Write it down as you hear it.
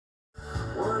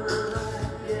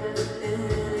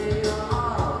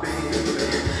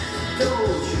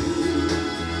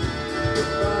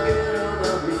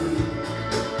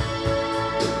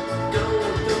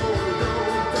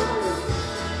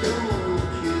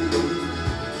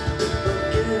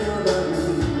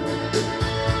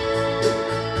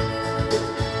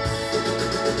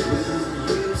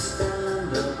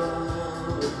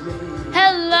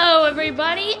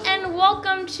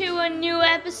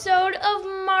episode of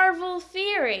Marvel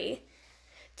Theory.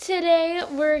 Today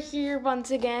we're here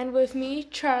once again with me,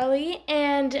 Charlie,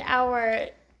 and our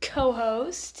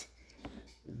co-host.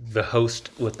 The host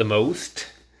with the most.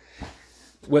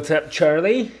 What's up,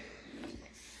 Charlie?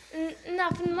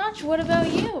 Nothing much. What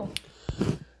about you?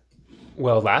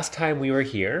 Well, last time we were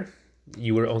here,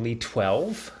 you were only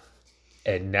 12,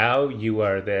 and now you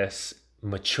are this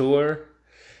mature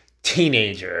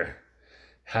teenager.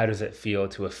 How does it feel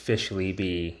to officially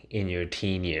be in your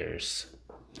teen years?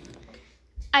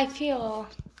 I feel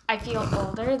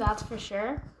older, that's for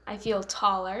sure. I feel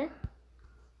taller.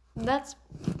 That's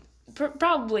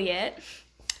probably it.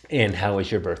 And how was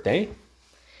your birthday?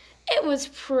 It was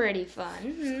pretty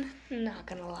fun, not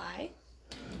gonna lie.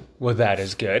 Well, that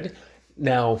is good.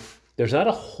 Now, there's not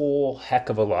a whole heck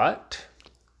of a lot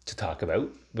to talk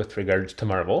about with regards to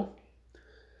Marvel.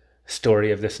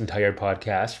 Story of this entire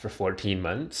podcast for 14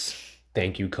 months.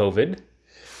 Thank you, COVID.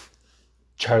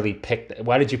 Charlie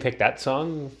why did you pick that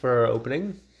song for our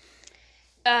opening?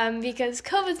 Because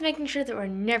COVID's making sure that we're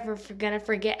never gonna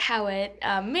forget how it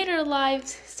made our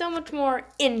lives so much more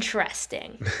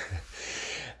interesting.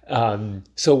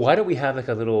 So why don't we have like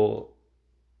a little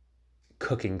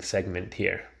cooking segment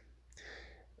here?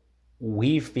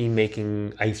 We've been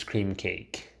making ice cream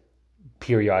cake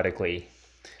periodically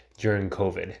during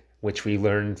COVID, which we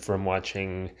learned from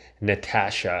watching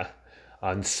Natasha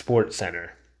on SportsCenter,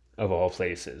 of all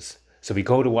places. So we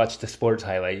go to watch the sports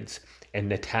highlights, and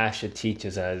Natasha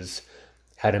teaches us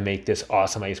how to make this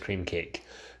awesome ice cream cake.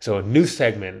 So a new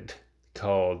segment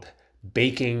called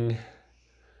Baking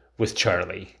with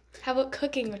Charlie. How about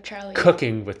cooking with Charlie?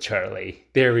 Cooking with Charlie.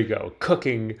 There we go.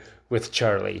 Cooking with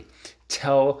Charlie.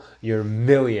 Tell your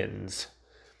millions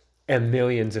and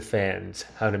millions of fans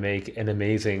how to make an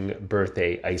amazing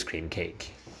birthday ice cream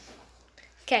cake.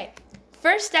 Okay,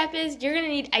 first step is you're going to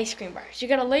need ice cream bars. You're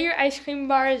going to lay your ice cream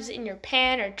bars in your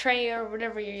pan or tray or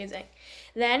whatever you're using.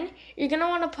 Then you're going to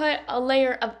want to put a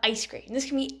layer of ice cream. This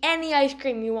can be any ice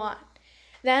cream you want.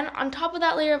 Then on top of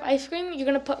that layer of ice cream, you're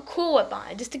going to put Cool Whip on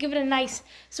it just to give it a nice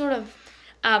sort of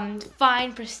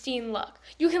fine, pristine look.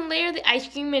 You can layer the ice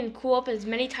cream in Cool Whip as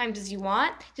many times as you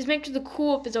want. Just make sure the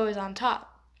Cool Whip is always on top.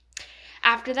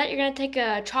 After that, you're going to take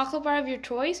a chocolate bar of your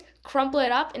choice, crumple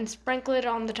it up, and sprinkle it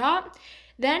on the top.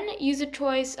 Then use a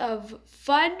choice of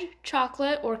fudge,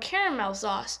 chocolate, or caramel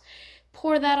sauce.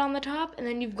 Pour that on the top, and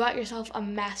then you've got yourself a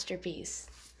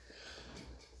masterpiece.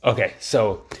 Okay,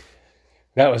 so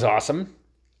that was awesome.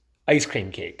 Ice cream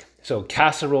cake. So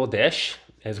casserole dish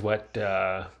is what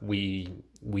we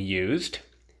used.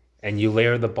 And you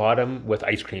layer the bottom with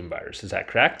ice cream bars. Is that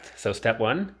correct? So step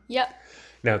one? Yep.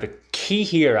 Now, the key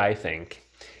here, I think,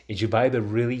 is you buy the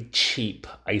really cheap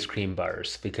ice cream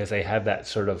bars because they have that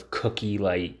sort of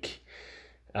cookie-like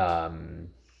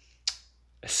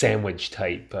sandwich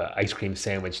type, ice cream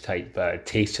sandwich type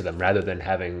taste to them rather than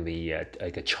having the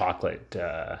like a chocolate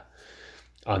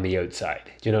on the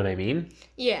outside. Do you know what I mean?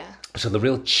 Yeah. So the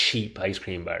real cheap ice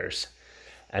cream bars.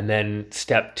 And then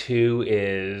step two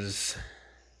is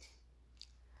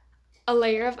A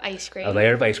layer of ice cream. a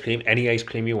layer of ice cream, any ice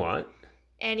cream you want.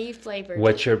 Any flavor.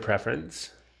 What's your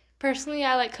preference? Personally,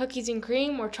 I like cookies and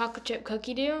cream or chocolate chip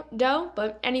cookie dough,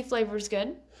 but any flavor is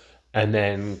good. And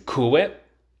then Cool Whip.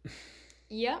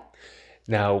 Yep.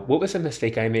 Now, what was a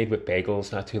mistake I made with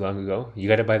bagels not too long ago? You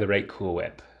got to buy the right Cool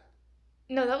Whip.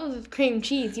 No, that was with cream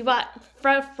cheese. You bought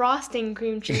frosting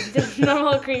cream cheese. This is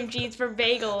normal cream cheese for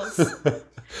bagels.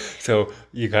 So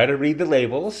you got to read the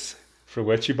labels for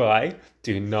what you buy.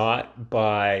 Do not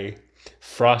buy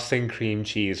frosting cream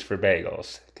cheese for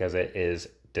bagels because it is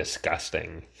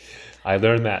disgusting. I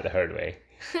learned that the hard way.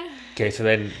 Okay, so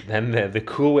then the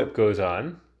Cool Whip goes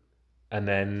on, and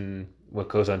then what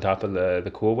goes on top of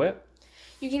the Cool Whip?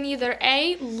 You can either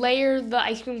A, layer the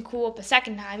ice cream Cool Whip a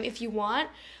second time if you want,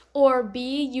 or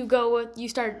B, you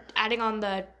start adding on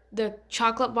the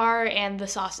chocolate bar and the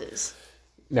sauces.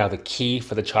 Now the key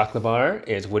for the chocolate bar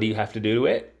is, what do you have to do to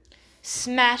it?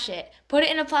 Smash it. Put it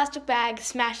in a plastic bag,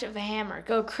 smash it with a hammer.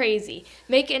 Go crazy.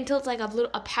 Make it until it's like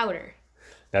a powder.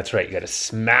 That's right. You got to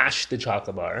smash the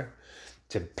chocolate bar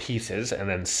to pieces and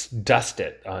then dust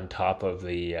it on top of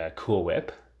the Cool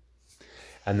Whip.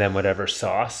 And then whatever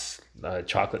sauce,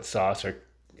 chocolate sauce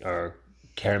or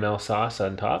caramel sauce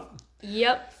on top.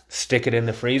 Yep. Stick it in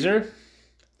the freezer.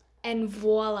 And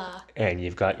voila. And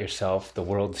you've got yourself the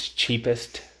world's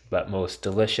cheapest but most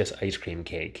delicious ice cream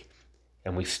cake.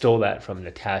 And we stole that from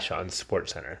Natasha on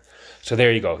SportsCenter. So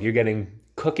there you go. You're getting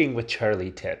Cooking with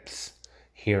Charlie tips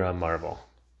here on Marvel.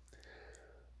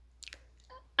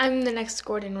 I'm the next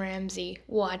Gordon Ramsay.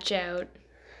 Watch out.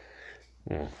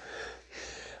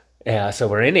 Yeah, so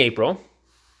we're in April.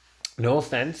 No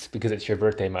offense, because it's your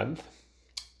birthday month,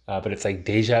 but it's like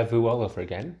deja vu all over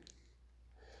again.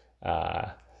 Uh,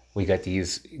 we got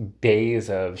these days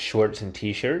of shorts and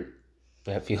t-shirt.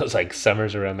 That feels like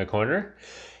summer's around the corner.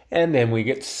 And then we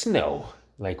get snow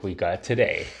like we got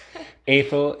today.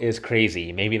 April is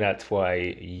crazy. Maybe that's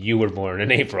why you were born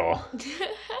in April.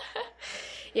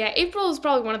 Yeah, April is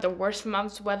probably one of the worst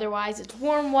months weather-wise. It's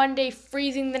warm one day,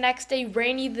 freezing the next day,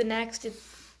 rainy the next.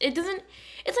 It doesn't.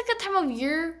 It's like a time of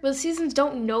year where the seasons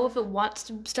don't know if it wants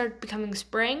to start becoming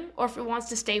spring or if it wants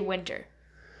to stay winter.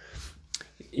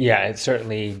 Yeah, it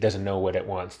certainly doesn't know what it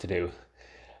wants to do.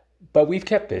 But we've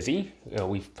kept busy.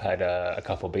 We've had a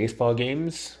couple baseball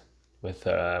games with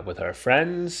our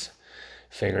friends,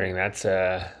 figuring that's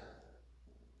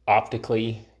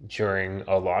optically during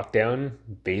a lockdown.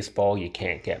 Baseball, you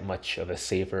can't get much of a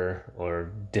safer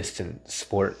or distant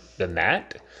sport than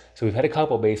that. So we've had a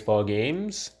couple baseball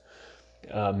games,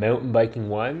 mountain biking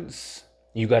once.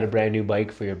 You got a brand new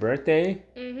bike for your birthday.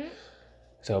 Mm-hmm.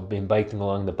 So I've been biking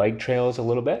along the bike trails a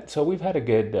little bit. So we've had a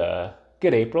good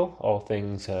April, all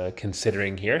things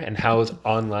considering here. And how's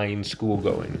online school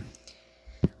going?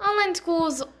 Online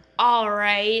school's all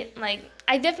right. Like,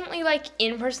 I definitely like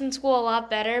in-person school a lot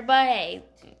better, but hey,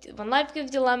 when life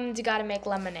gives you lemons, you gotta make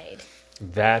lemonade.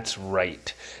 That's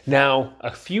right. Now,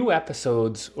 a few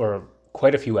episodes, or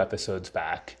quite a few episodes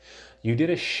back, you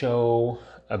did a show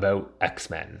about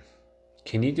X-Men.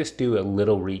 Can you just do a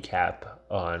little recap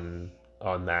on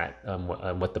that,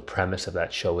 on what the premise of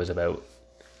that show is about?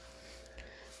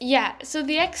 Yeah, so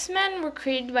the X-Men were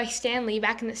created by Stan Lee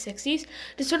back in the 60s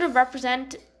to sort of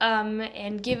represent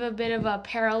and give a bit of a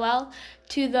parallel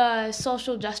to the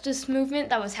social justice movement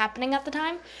that was happening at the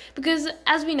time. Because,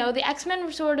 as we know, the X-Men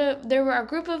were there were a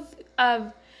group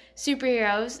of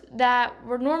superheroes that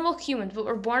were normal humans but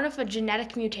were born with a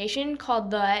genetic mutation called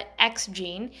the X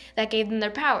gene that gave them their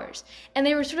powers. And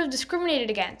they were sort of discriminated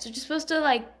against, which is supposed to,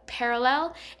 like,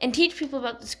 parallel and teach people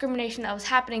about discrimination that was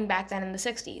happening back then in the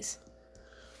 60s.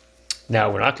 Now,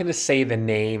 we're not going to say the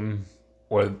name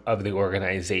or of the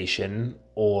organization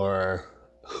or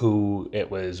who it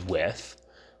was with.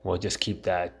 We'll just keep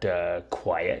that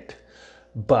quiet.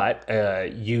 But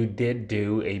you did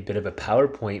do a bit of a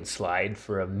PowerPoint slide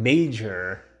for a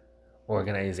major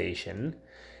organization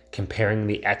comparing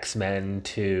the X-Men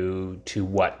to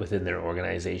what within their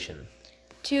organization?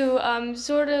 To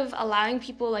sort of allowing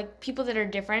people, like people that are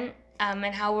different, and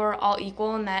how we're all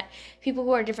equal, and that people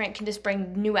who are different can just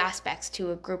bring new aspects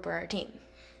to a group or a team.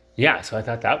 Yeah, so I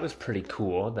thought that was pretty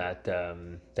cool that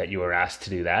that you were asked to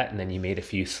do that, and then you made a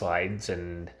few slides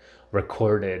and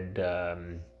recorded.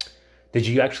 Did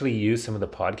you actually use some of the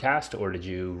podcast, or did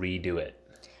you redo it?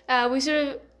 We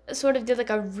sort of did like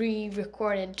a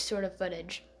re-recorded sort of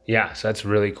footage. Yeah, so that's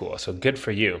really cool. So good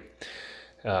for you.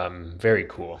 Very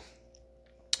cool.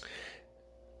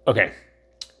 Okay.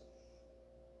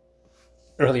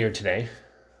 Earlier today,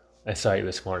 I saw you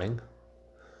this morning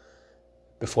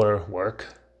before work,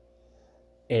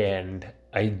 and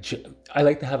I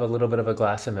like to have a little bit of a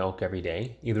glass of milk every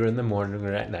day, either in the morning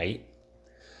or at night.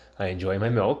 I enjoy my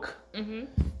milk. Mm-hmm.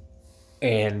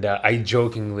 And I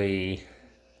jokingly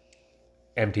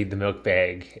emptied the milk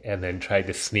bag and then tried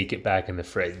to sneak it back in the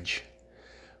fridge,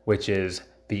 which is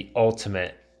the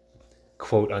ultimate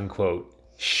quote unquote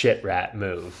shit rat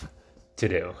move to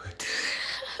do.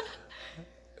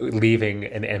 Leaving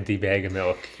an empty bag of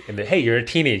milk and hey, you're a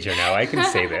teenager now, I can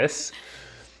say this.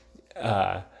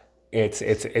 It's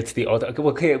the ultimate.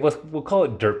 Okay, we'll call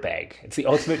it dirt bag. It's the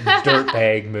ultimate dirt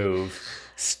bag move.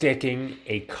 Sticking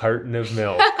a carton of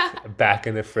milk back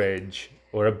in the fridge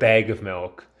or a bag of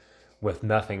milk with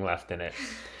nothing left in it.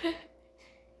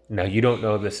 Now, you don't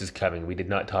know this is coming. We did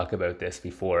not talk about this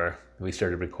before we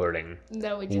started recording.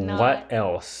 No, we did not. What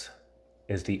else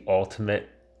is the ultimate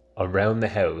around the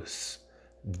house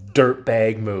dirt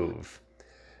bag move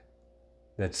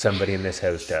that somebody in this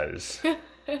house does?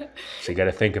 So you got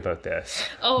to think about this.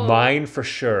 Oh. Mine for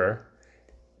sure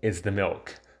is the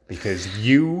milk, because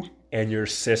you and your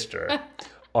sister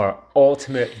are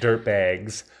ultimate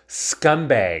dirtbags,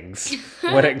 scumbags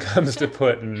when it comes to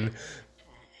putting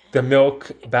the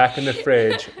milk back in the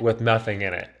fridge with nothing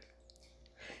in it.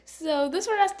 So this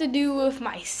one has to do with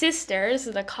my sister. This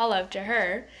is a call out to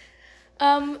her.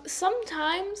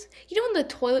 Sometimes, when the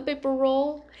toilet paper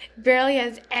roll barely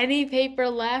has any paper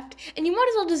left, and you might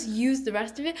as well just use the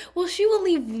rest of it, well, she will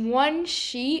leave one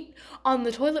sheet on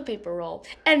the toilet paper roll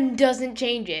and doesn't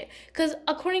change it. Because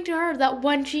according to her, that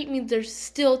one sheet means there's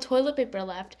still toilet paper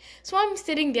left. So I'm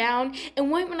sitting down,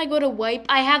 and right when I go to wipe,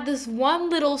 I have this one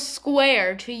little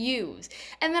square to use.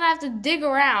 And then I have to dig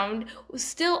around,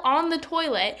 still on the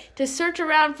toilet, to search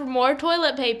around for more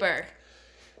toilet paper.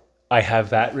 I have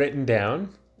that written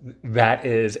down. That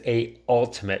is a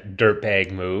ultimate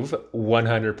dirtbag move,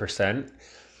 100%.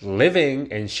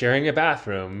 Living and sharing a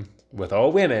bathroom with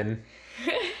all women.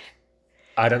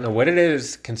 I don't know what it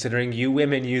is, considering you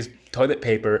women use toilet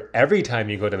paper every time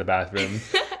you go to the bathroom.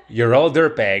 You're all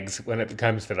dirtbags when it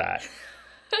comes to that.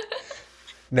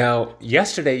 Now,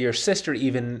 yesterday, your sister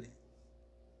even,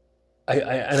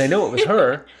 and I know it was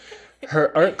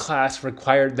her art class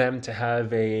required them to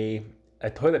have a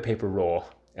toilet paper roll,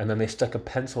 and then they stuck a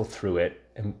pencil through it.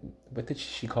 And what did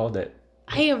she call it?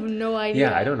 I have no idea.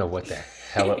 Yeah, I don't know what the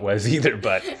hell it was either,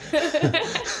 but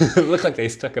it looked like they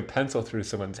stuck a pencil through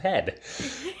someone's head.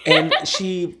 And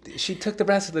she took the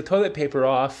rest of the toilet paper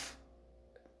off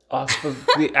of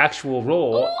the actual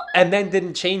roll and then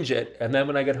didn't change it. And then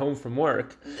when I got home from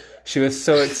work, she was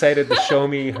so excited to show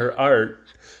me her art.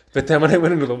 But then when I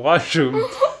went into the washroom,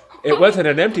 it wasn't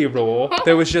an empty roll.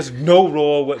 There was just no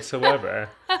roll whatsoever.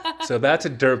 So that's a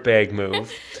dirtbag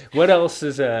move. What else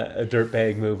is a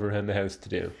dirtbag move around the house to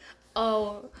do?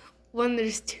 Oh, when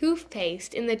there's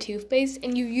toothpaste in the toothpaste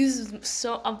and you use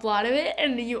a lot of it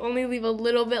and you only leave a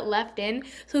little bit left in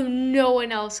so no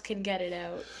one else can get it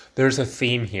out. There's a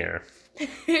theme here.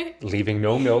 Leaving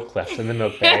no milk left in the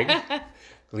milk bag.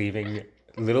 Leaving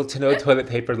little to no toilet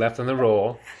paper left on the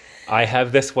roll. I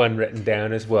have this one written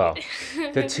down as well.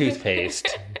 The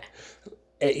toothpaste.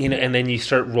 And then you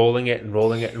start rolling it and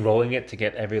rolling it and rolling it to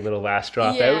get every little last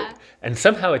drop out. And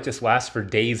somehow it just lasts for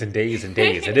days and days and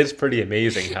days. It is pretty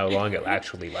amazing how long it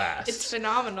actually lasts. It's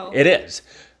phenomenal. It is.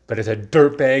 But it's a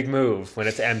dirtbag move when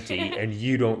it's empty and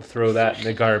you don't throw that in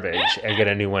the garbage and get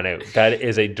a new one out. That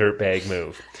is a dirtbag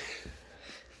move.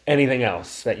 Anything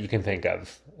else that you can think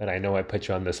of? And I know I put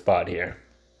you on the spot here.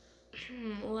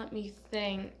 Let me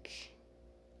think.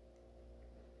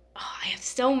 Oh, I have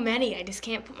so many. I just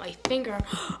can't put my finger.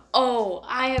 Oh,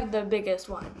 I have the biggest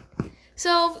one.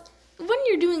 So when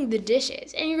you're doing the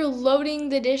dishes and you're loading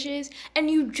the dishes and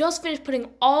you just finished putting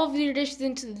all of your dishes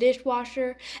into the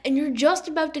dishwasher and you're just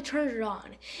about to turn it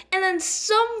on, and then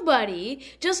somebody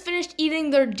just finished eating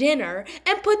their dinner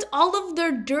and puts all of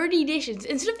their dirty dishes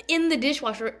instead of in the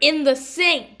dishwasher in the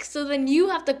sink, so then you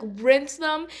have to rinse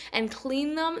them and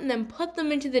clean them and then put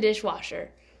them into the dishwasher.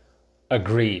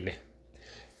 Agreed.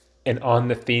 And on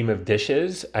the theme of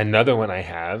dishes, another one I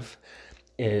have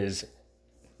is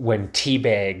when tea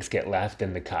bags get left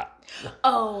in the cup.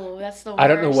 Oh, that's the worst. I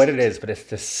don't know what it is, but it's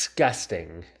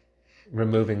disgusting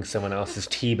removing someone else's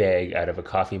tea bag out of a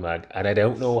coffee mug. And I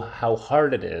don't know how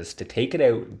hard it is to take it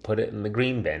out and put it in the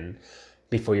green bin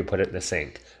before you put it in the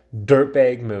sink.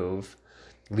 Dirtbag move,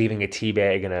 leaving a tea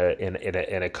bag in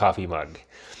a coffee mug.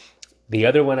 The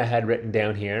other one I had written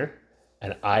down here,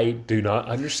 and I do not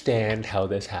understand how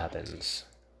this happens.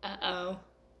 Uh-oh.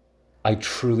 I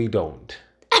truly don't.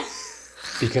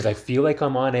 Because I feel like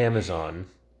I'm on Amazon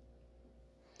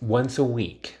once a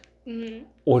week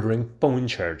ordering phone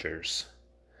chargers.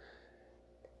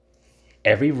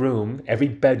 Every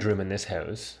bedroom in this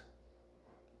house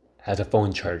has a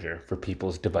phone charger for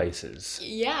people's devices.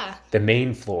 Yeah. The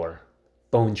main floor,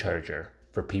 phone charger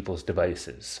for people's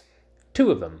devices.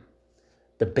 2 of them.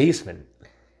 The basement,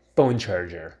 phone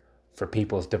charger for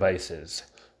people's devices.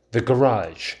 The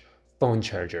garage, phone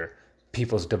charger,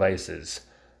 people's devices.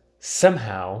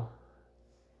 Somehow,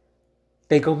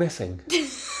 they go missing.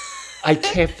 I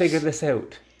can't figure this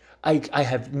out. I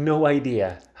have no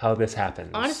idea how this happens.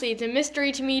 Honestly, it's a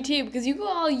mystery to me too, because you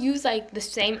all use like the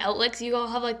same outlets. You all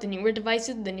have like the newer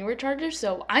devices, the newer chargers,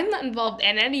 so I'm not involved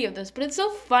in any of this, but it's so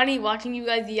funny watching you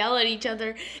guys yell at each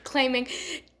other,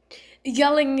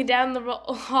 yelling down the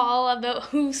hall about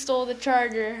who stole the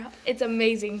charger. It's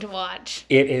amazing to watch.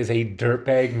 It is a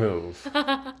dirtbag move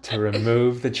to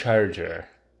remove the charger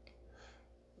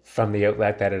from the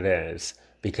outlet that it is,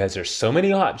 because there's so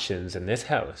many options in this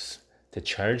house to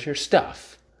charge your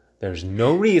stuff. There's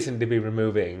no reason to be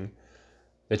removing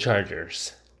the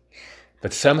chargers.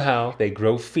 But somehow they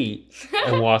grow feet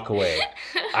and walk away.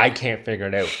 I can't figure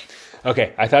it out.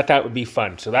 Okay, I thought that would be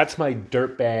fun. So that's my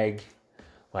dirtbag.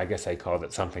 Well, I guess I called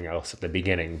it something else at the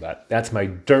beginning, but that's my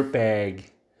dirtbag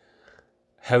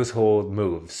household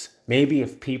moves. Maybe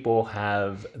if people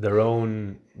have their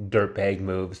own dirtbag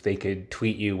moves, they could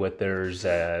tweet you what theirs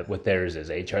is.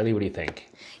 Hey, Charlie, what do you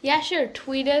think? Yeah, sure.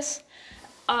 Tweet us,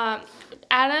 at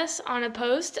us on a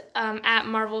post at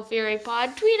Marvel Fury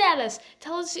Pod. Tweet at us.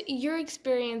 Tell us your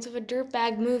experience of a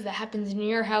dirtbag move that happens in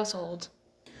your household.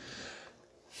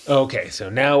 Okay, so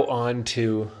now on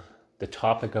to the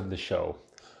topic of the show.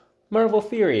 Marvel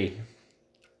Theory.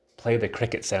 Play the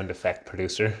cricket sound effect,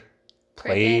 producer.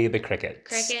 Play Cricket. the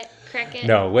crickets. Cricket.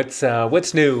 No,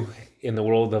 what's new in the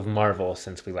world of Marvel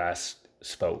since we last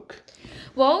spoke?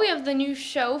 Well, we have the new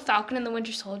show Falcon and the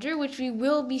Winter Soldier, which we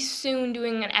will be soon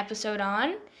doing an episode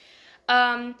on.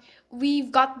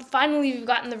 We've gotten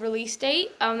the release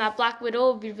date. That Black Widow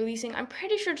will be releasing. I'm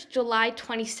pretty sure it's July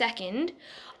 22nd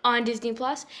on Disney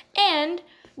Plus, and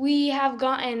we have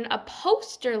gotten a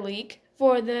poster leak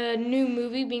for the new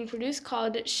movie being produced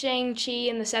called Shang-Chi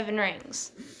and the Seven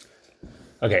Rings.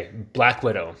 Okay, Black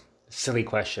Widow. Silly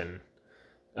question.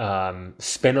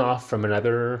 Spin-off from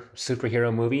another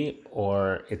superhero movie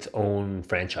or its own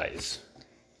franchise?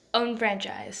 Own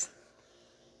franchise.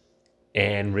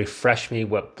 And refresh me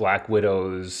what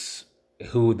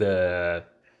who the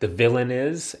villain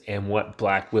is and what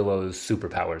Black Willow's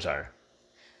superpowers are.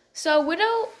 So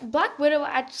Black Widow,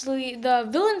 actually, the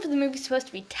villain for the movie is supposed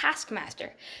to be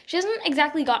Taskmaster. She hasn't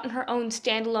exactly gotten her own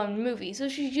standalone movie, so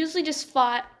she's usually just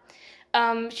fought.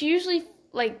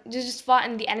 Just fought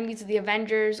in the enemies of the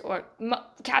Avengers or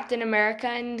Captain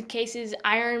America in cases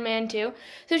Iron Man too.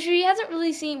 So we haven't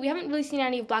really seen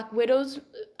any of Black Widow's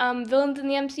villains in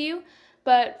the MCU.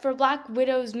 But for Black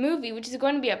Widow's movie, which is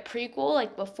going to be a prequel,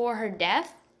 like before her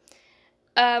death,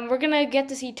 we're going to get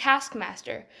to see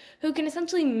Taskmaster, who can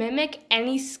essentially mimic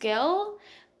any skill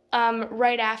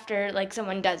right after like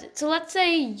someone does it. So let's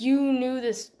say you knew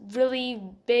this really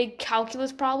big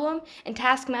calculus problem and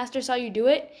Taskmaster saw you do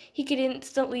it, he could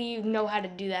instantly know how to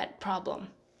do that problem.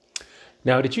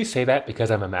 Now, did you say that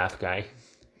because I'm a math guy?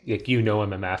 Like,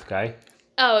 I'm a math guy?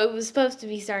 Oh, it was supposed to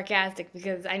be sarcastic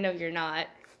because I know you're not.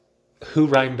 Who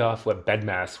rhymed off what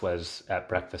bedmass was at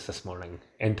breakfast this morning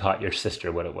and taught your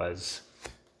sister what it was?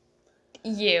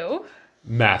 You.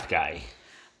 Math guy.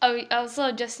 Oh,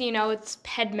 also, just so you know, it's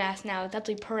pedmass now. It's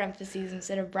actually parentheses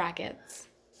instead of brackets.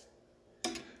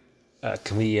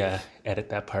 Can we edit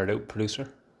that part out, producer?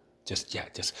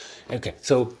 Okay.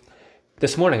 So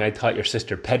this morning I taught your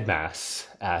sister pedmass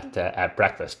at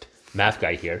breakfast. Math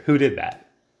guy here. Who did that?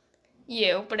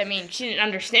 You, but I mean, she didn't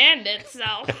understand it,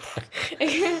 so.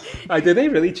 Did they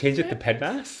really change it to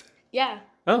pedmass? Yeah.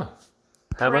 Oh.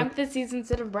 Parentheses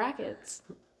instead of brackets.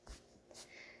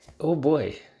 Oh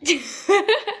boy.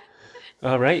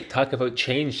 All right, talk about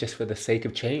change just for the sake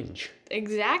of change.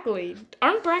 Exactly.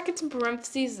 Aren't brackets and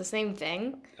parentheses the same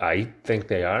thing? I think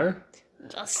they are.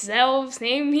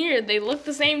 Same here. They look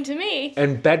the same to me.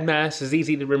 And bedmass is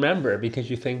easy to remember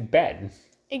because you think bed.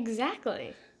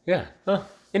 Exactly. Yeah. Oh,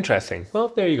 interesting. Well,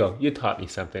 there you go. You taught me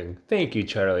something. Thank you,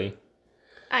 Charlie.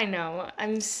 I know.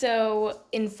 I'm so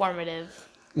informative.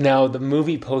 Now, the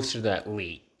movie poster that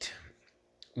leaked.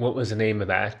 What was the name of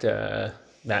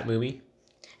that movie?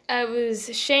 It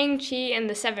was Shang-Chi and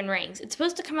the Seven Rings. It's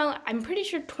supposed to come out, I'm pretty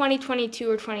sure 2022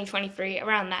 or 2023,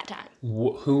 around that time.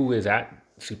 Who is that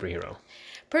superhero?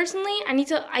 Personally,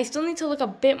 I still need to look a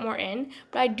bit more in,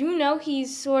 but I do know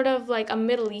he's sort of like a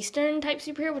Middle Eastern type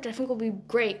superhero, which I think will be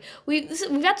great. We've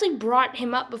actually brought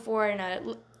him up before in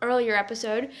an earlier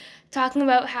episode, talking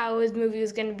about how his movie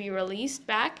was going to be released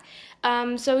back.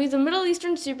 So he's a Middle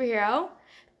Eastern superhero.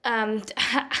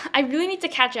 I really need to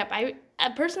catch up. I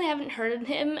personally haven't heard of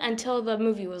him until the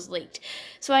movie was leaked,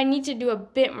 so I need to do a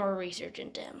bit more research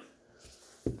into him.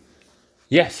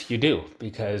 Yes, you do,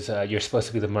 because you're supposed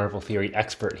to be the Marvel Theory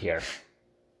expert here.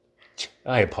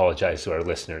 I apologize to our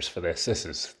listeners for this. This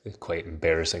is quite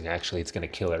embarrassing, actually. It's going to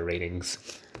kill our ratings.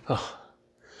 Oh.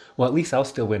 Well, at least I'll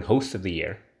still win Host of the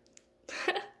Year.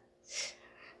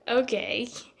 Okay,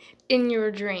 in your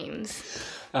dreams.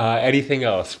 Anything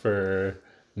else for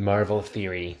Marvel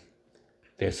Theory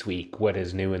this week? What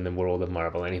is new in the world of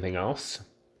Marvel? Anything else?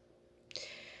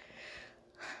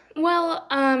 Well,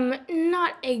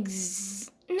 not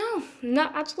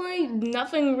absolutely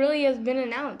nothing really has been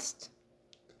announced.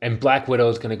 And Black Widow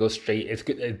is going to go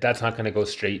straight. That's not going to go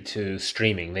straight to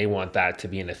streaming. They want that to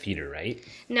be in a theater, right?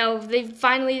 No, they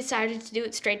finally decided to do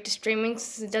it straight to streaming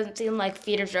since it doesn't seem like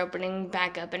theaters are opening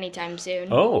back up anytime soon.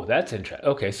 Oh, that's interesting.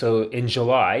 Okay, so in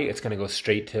July, it's going to go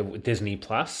straight to Disney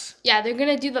Plus? Yeah, they're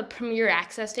going to do the premiere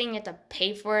access thing. You have to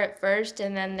pay for it first,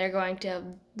 and then they're going to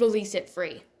release it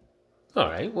free. All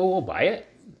right, well, we'll buy it.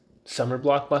 Summer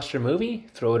blockbuster movie.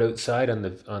 Throw it outside on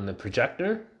the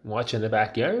projector. Watch in the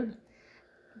backyard.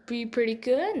 be pretty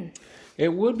good.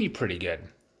 It would be pretty good.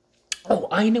 Oh,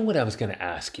 I know what I was going to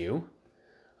ask you.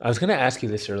 I was going to ask you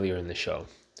this earlier in the show.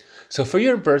 So for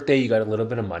your birthday, you got a little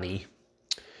bit of money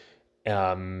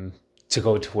to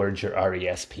go towards your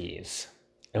RESPs.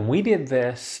 And we did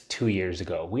this 2 years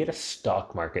ago. We had a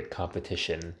stock market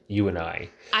competition, you and I.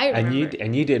 I remember.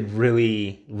 And you did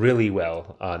really, really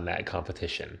well on that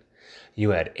competition.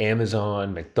 You had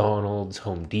Amazon, McDonald's,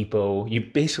 Home Depot. You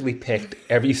basically picked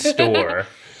every store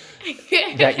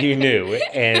that you knew.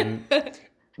 And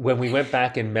when we went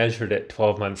back and measured it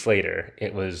 12 months later,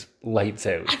 it was lights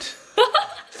out.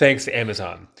 Thanks to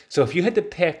Amazon. So if you had to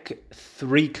pick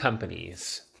 3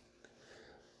 companies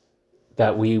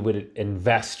that we would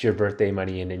invest your birthday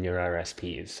money in your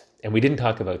RSPs, and we didn't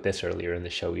talk about this earlier in the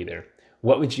show either,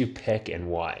 what would you pick and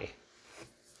why?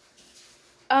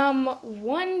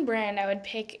 One brand I would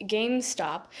pick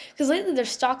GameStop because lately their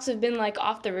stocks have been like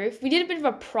off the roof. We did a bit of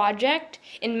a project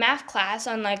in math class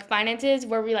on like finances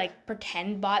where we like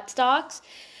pretend bought stocks.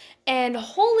 And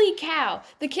holy cow,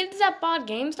 the kids that bought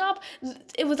GameStop,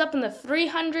 it was up in the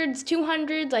 300s,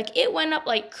 200s, like it went up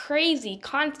like crazy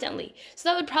constantly. So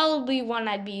that would probably be one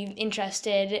I'd be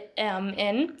interested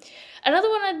in. Another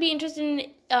one I'd be interested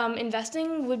in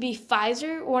investing would be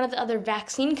Pfizer, one of the other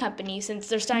vaccine companies, since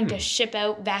they're starting to ship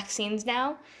out vaccines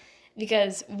now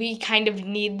because we kind of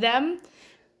need them.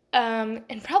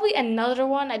 And probably another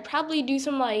one, I'd probably do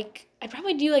like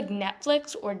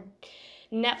Netflix or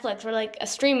like a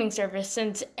streaming service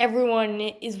since everyone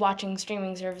is watching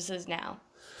streaming services now.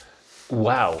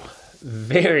 Wow.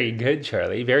 Very good,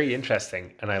 Charlie. Very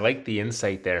interesting. And I like the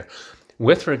insight there.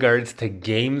 With regards to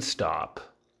GameStop,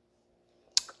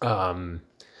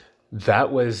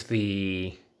 that was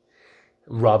the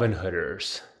Robin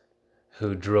Hooders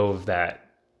who drove that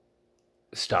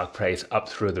stock price up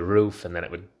through the roof, and then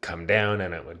it would come down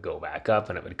and it would go back up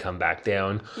and it would come back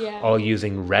down, all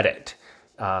using Reddit,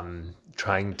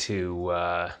 trying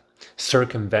to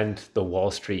circumvent the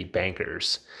Wall Street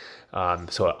bankers.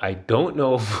 So I don't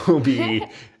know if we'll be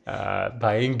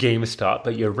buying GameStop,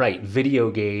 but you're right.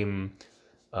 Video game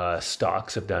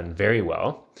stocks have done very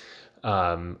well.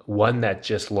 One that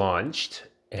just launched,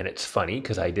 and it's funny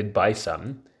because I did buy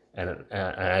some, and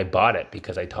I bought it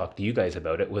because I talked to you guys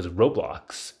about it, was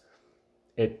Roblox.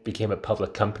 It became a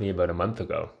public company about a month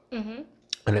ago. Mm-hmm.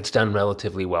 And it's done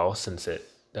relatively well since it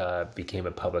became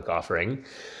a public offering.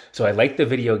 So I like the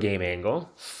video game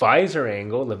angle. Pfizer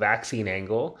angle, the vaccine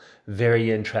angle,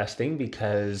 very interesting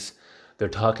because they're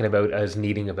talking about us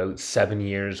needing about 7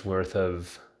 years worth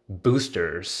of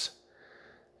boosters,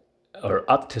 or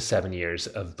up to 7 years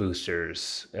of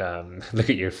boosters. Look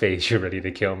at your face. You're ready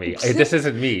to kill me. This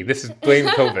isn't me. This is blame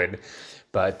COVID.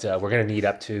 But we're going to need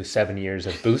up to 7 years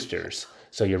of boosters.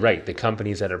 So you're right. The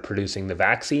companies that are producing the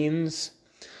vaccines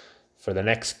for the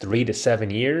next 3 to 7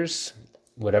 years,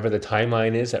 whatever the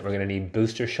timeline is that we're going to need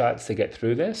booster shots to get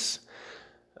through this,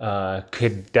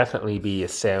 could definitely be a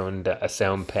sound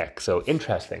pick. So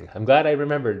interesting. I'm glad I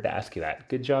remembered to ask you that.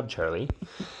 Good job, Charlie.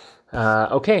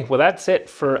 Okay, well, that's it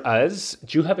for us.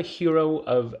 Do you have a hero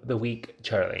of the week,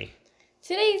 Charlie?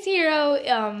 Today's hero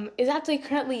is actually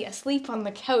currently asleep on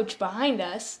the couch behind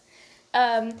us.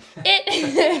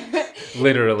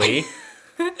 Literally.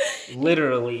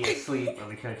 Literally asleep on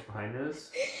the couch behind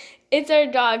us. It's our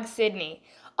dog, Sydney.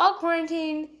 All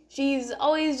quarantine, she's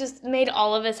always just made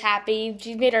all of us happy.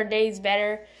 She's made our days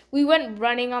better. We went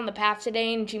running on the path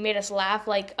today, and she made us laugh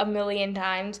like a million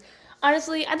times.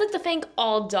 Honestly, I'd like to thank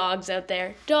all dogs out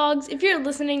there. Dogs, if you're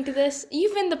listening to this,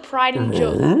 you've been the pride and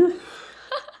joy.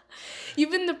 You've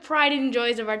been the pride and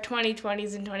joys of our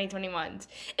 2020s and 2021s.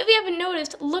 If you haven't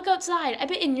noticed, look outside. I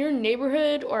bet in your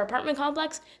neighborhood or apartment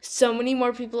complex, so many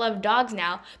more people have dogs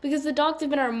now because the dogs have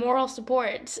been our moral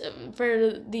support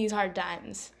for these hard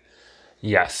times.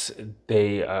 Yes,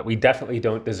 we definitely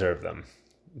don't deserve them.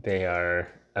 They are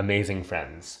amazing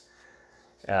friends.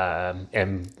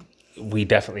 And we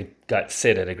definitely got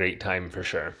Sid at a great time for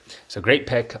sure. So great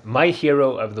pick. My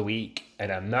hero of the week,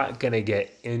 and I'm not going to get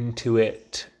into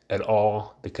it at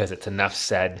all because it's enough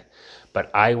said, but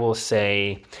I will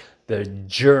say the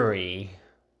jury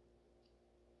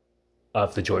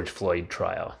of the George Floyd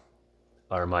trial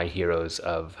are my heroes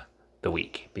of the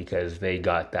week because they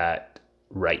got that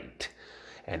right.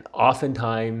 And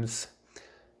oftentimes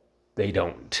they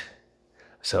don't.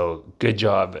 So good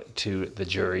job to the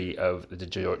jury of the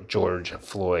George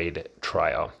Floyd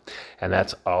trial. And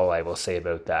that's all I will say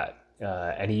about that.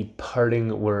 Any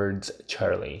parting words,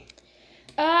 Charlie?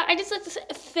 I just like to say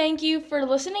thank you for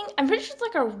listening. I'm pretty sure it's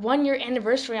like our 1 year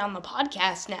anniversary on the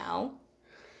podcast now.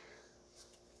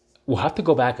 We'll have to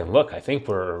go back and look. I think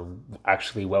we're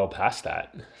actually well past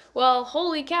that. Well,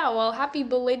 holy cow. Well, happy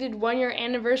belated 1 year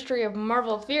anniversary of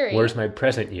Marvel Fury. Where's my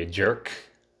present, you jerk?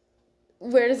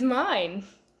 Where's mine?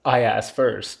 I asked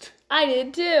first. I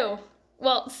did too.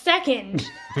 Well, second.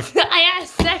 I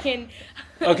asked second.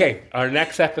 Okay, our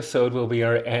next episode will be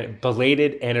our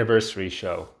belated anniversary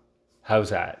show. How's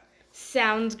that?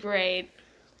 Sounds great.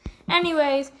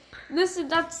 Anyways,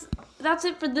 that's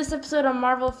it for this episode of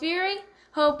Marvel Fury.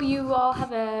 Hope you all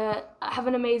have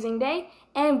an amazing day,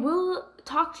 and we'll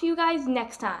talk to you guys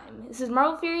next time. This is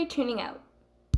Marvel Fury tuning out.